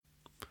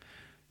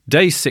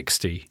Day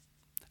 60.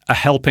 A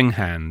helping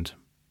hand.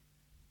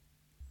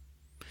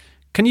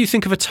 Can you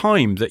think of a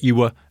time that you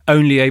were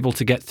only able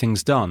to get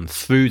things done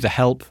through the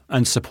help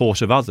and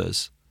support of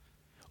others?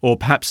 Or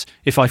perhaps,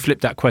 if I flip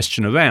that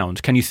question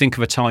around, can you think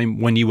of a time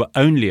when you were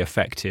only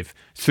effective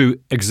through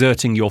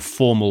exerting your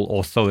formal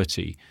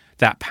authority,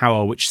 that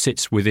power which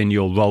sits within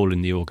your role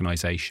in the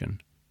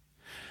organisation?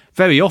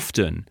 Very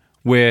often,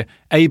 we're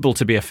able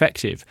to be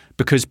effective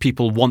because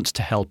people want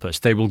to help us.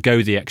 They will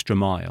go the extra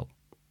mile.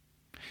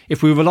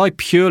 If we rely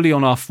purely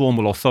on our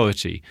formal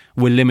authority,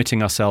 we're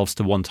limiting ourselves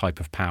to one type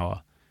of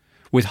power.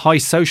 With high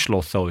social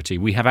authority,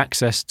 we have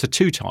access to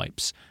two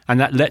types, and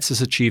that lets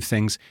us achieve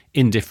things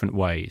in different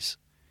ways.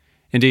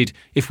 Indeed,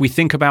 if we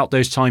think about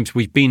those times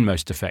we've been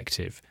most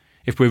effective,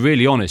 if we're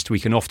really honest, we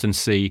can often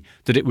see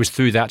that it was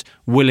through that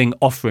willing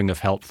offering of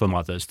help from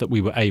others that we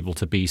were able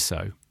to be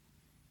so.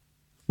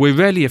 We're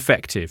rarely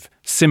effective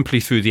simply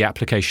through the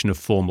application of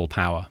formal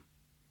power.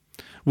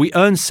 We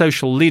earn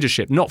social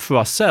leadership not for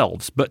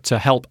ourselves, but to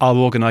help our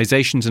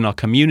organisations and our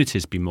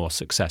communities be more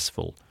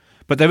successful.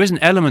 But there is an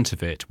element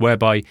of it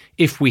whereby,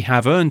 if we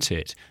have earned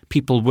it,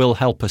 people will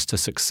help us to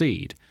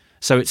succeed.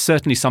 So it's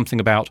certainly something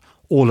about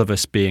all of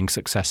us being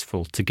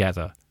successful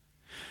together.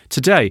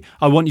 Today,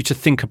 I want you to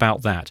think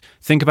about that.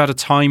 Think about a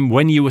time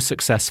when you were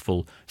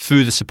successful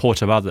through the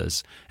support of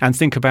others, and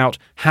think about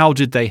how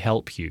did they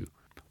help you?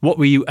 What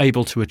were you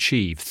able to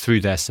achieve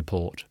through their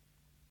support?